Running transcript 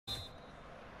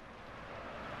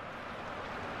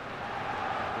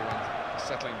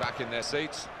settling back in their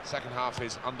seats. Second half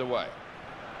is underway.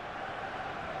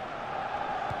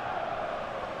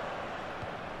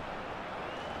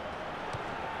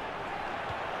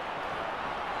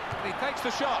 And he takes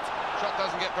the shot. Shot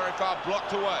doesn't get very far,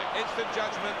 blocked away. Instant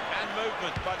judgment and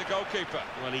movement by the goalkeeper.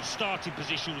 Well, his starting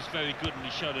position was very good and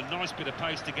he showed a nice bit of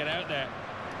pace to get out there.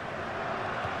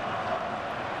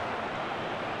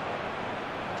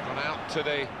 It's gone out to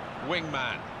the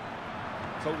wingman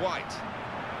for White.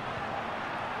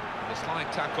 The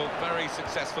slide tackle very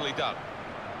successfully done.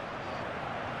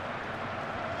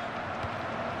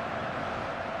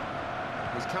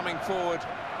 He's coming forward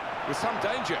with some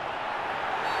danger.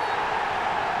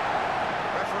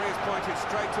 Referee has pointed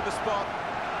straight to the spot.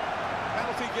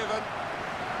 Penalty given.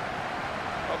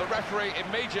 Well, the referee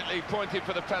immediately pointed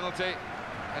for the penalty,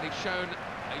 and he's shown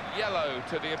a yellow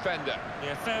to the offender.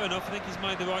 Yeah, fair enough. I think he's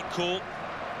made the right call.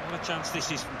 What a chance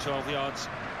this is from 12 yards.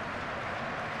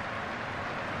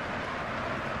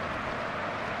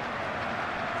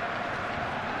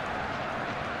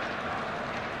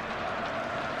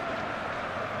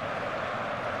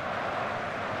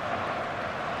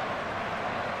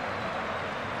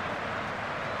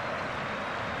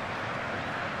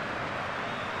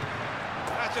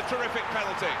 That's a terrific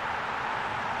penalty.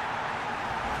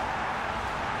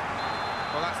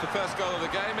 Well, that's the first goal of the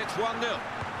game. It's 1-0.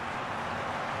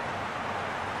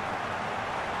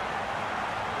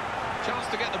 Chance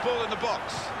to get the ball in the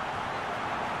box.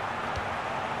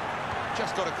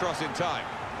 Just got across in time.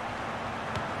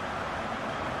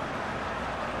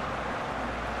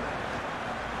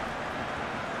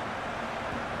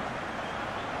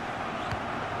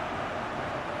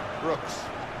 Brooks.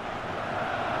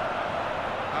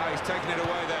 He's taken it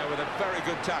away there with a very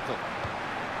good tackle.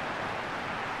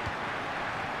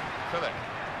 Philip.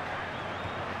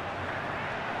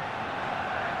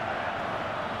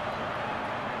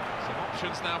 Some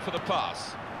options now for the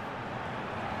pass.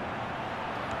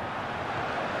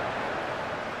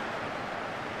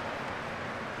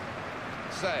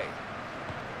 Say.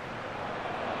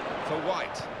 For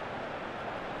White.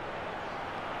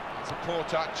 It's a poor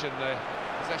touch and the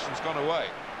possession's gone away.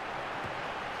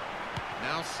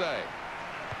 Now Say.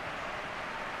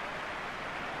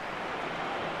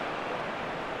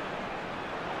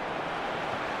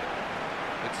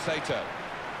 It's Sato.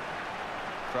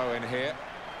 Throw in here.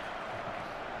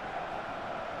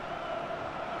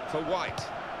 For White.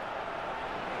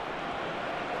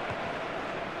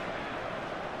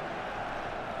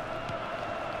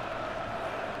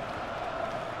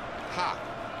 Ha.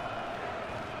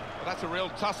 Well, that's a real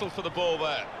tussle for the ball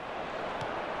there.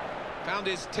 Found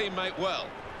his teammate well.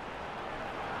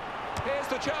 Here's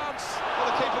the chance. Well,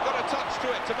 the keeper got a touch to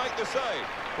it to make the save.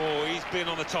 Oh, he's been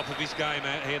on the top of his game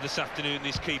out here this afternoon,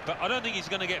 this keeper. I don't think he's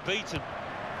going to get beaten.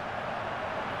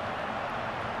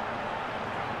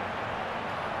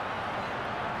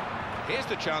 Here's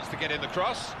the chance to get in the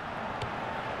cross.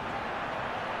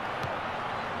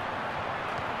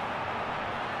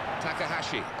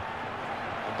 Takahashi.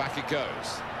 And back it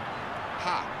goes.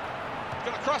 Ha. He's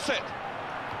going to cross it.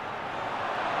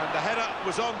 And the header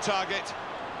was on target,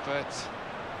 but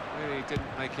really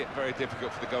didn't make it very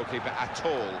difficult for the goalkeeper at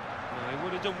all. No, he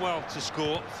would have done well to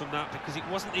score from that because it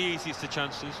wasn't the easiest of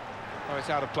chances. Oh,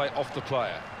 it's out of play off the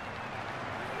player.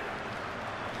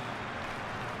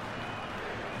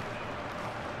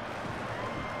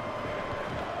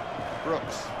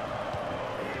 Brooks.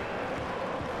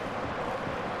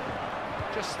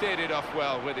 Just steered it off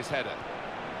well with his header.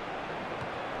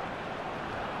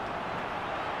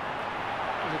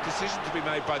 A decision to be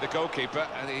made by the goalkeeper,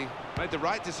 and he made the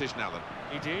right decision, Alan.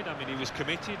 He did. I mean, he was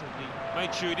committed and he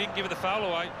made sure he didn't give it the foul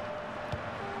away.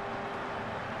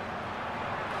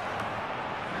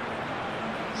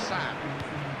 Sam.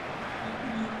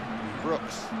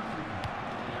 Brooks.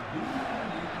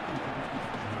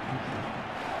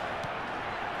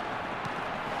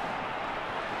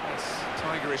 That's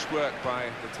tigerish work by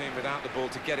the team without the ball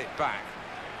to get it back.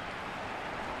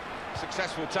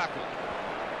 Successful tackle.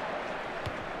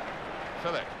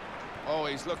 Philip. Oh,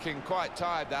 he's looking quite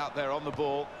tired out there on the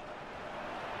ball.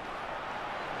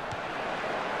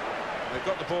 They've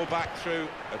got the ball back through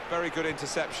a very good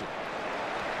interception.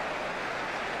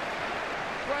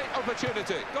 Great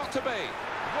opportunity, got to be.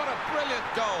 What a brilliant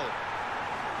goal.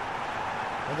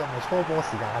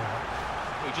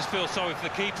 We just feel sorry for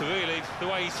the keeper, really. The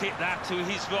way he's hit that to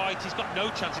his right, he's got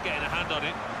no chance of getting a hand on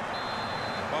it.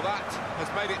 Well, that has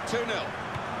made it 2-0.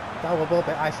 交個波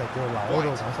俾艾實叫留嗰度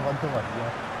90分鐘為止咯。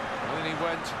And then he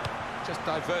went, just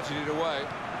diverted it away.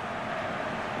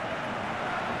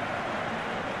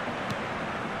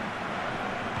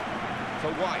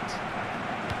 For White.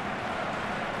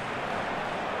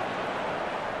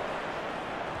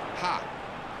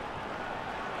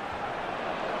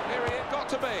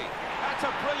 to be. That's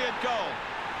a brilliant goal.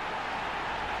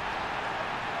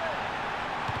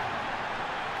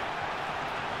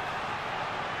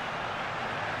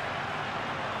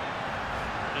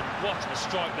 And what a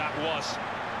strike that was.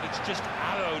 It's just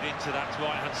arrowed into that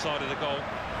right-hand side of the goal.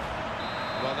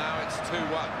 Well, now it's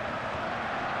 2-1.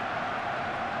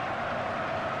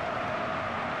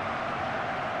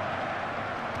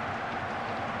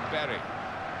 Berry.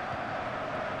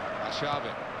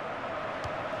 Arshavin.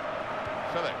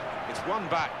 Philip. It's one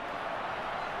back.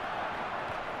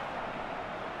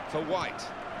 For White.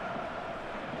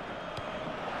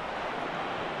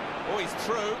 Oh, he's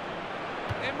through.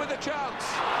 In with a chance.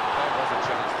 There was a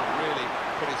chance to really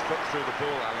put his foot through the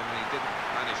ball, Alan, and he didn't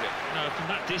manage it. No, from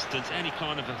that distance, any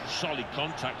kind of a solid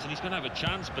contact, and he's going to have a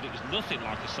chance, but it was nothing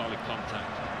like a solid contact.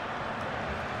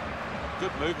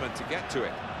 Good movement to get to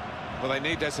it. Well, they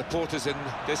need their supporters in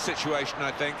this situation,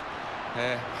 I think.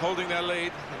 They're holding their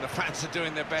lead, and the fans are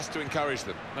doing their best to encourage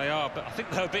them. They are, but I think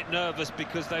they're a bit nervous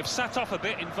because they've sat off a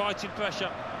bit, inviting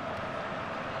pressure.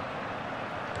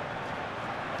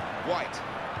 White,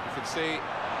 you can see,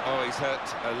 oh, he's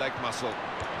hurt a leg muscle.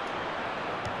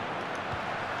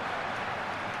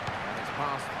 And it's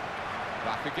passed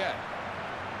back again.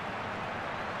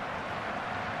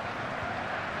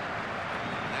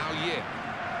 Now Yin,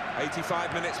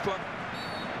 85 minutes plus.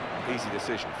 Easy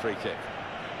decision, free kick.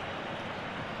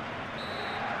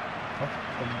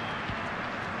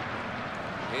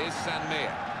 Here's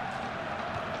Sanmia.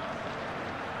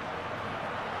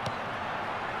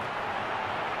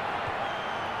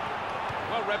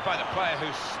 Well read by the player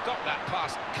who stopped that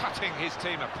pass, cutting his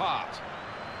team apart.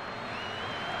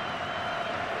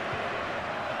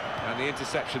 And the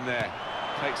interception there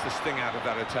takes the sting out of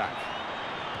that attack.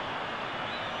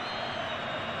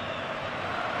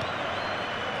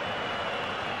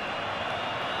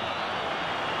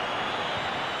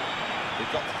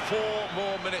 We've got 4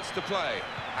 more minutes to play.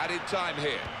 Added time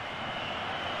here.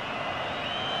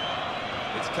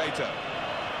 It's Cato.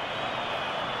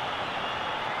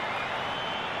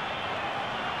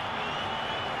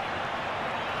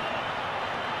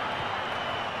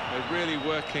 They're really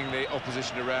working the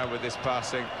opposition around with this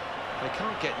passing. They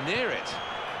can't get near it.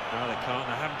 No, they can't.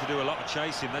 They're having to do a lot of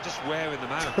chasing. They're just wearing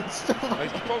them out. Well,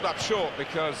 he's pulled up short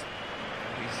because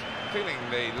he's feeling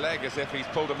the leg as if he's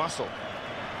pulled a muscle.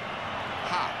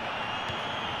 Ha!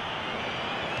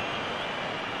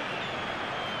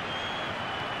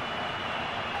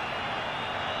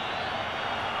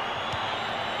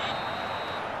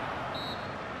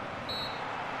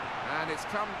 And it's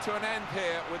come to an end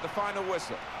here with the final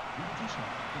whistle.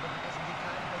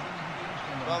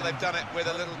 Well, they've done it with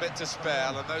a little bit to spare,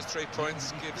 and those 3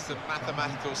 points gives them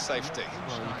mathematical safety.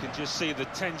 Well, you can just see the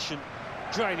tension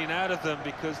draining out of them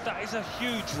because that is a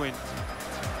huge win.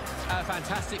 A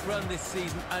fantastic run this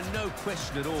season, and no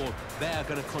question at all, they are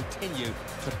going to continue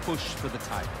to push for the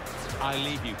title. I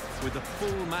leave you with the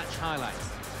full match highlights.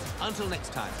 Until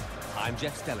next time, I'm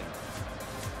Jeff Stelling.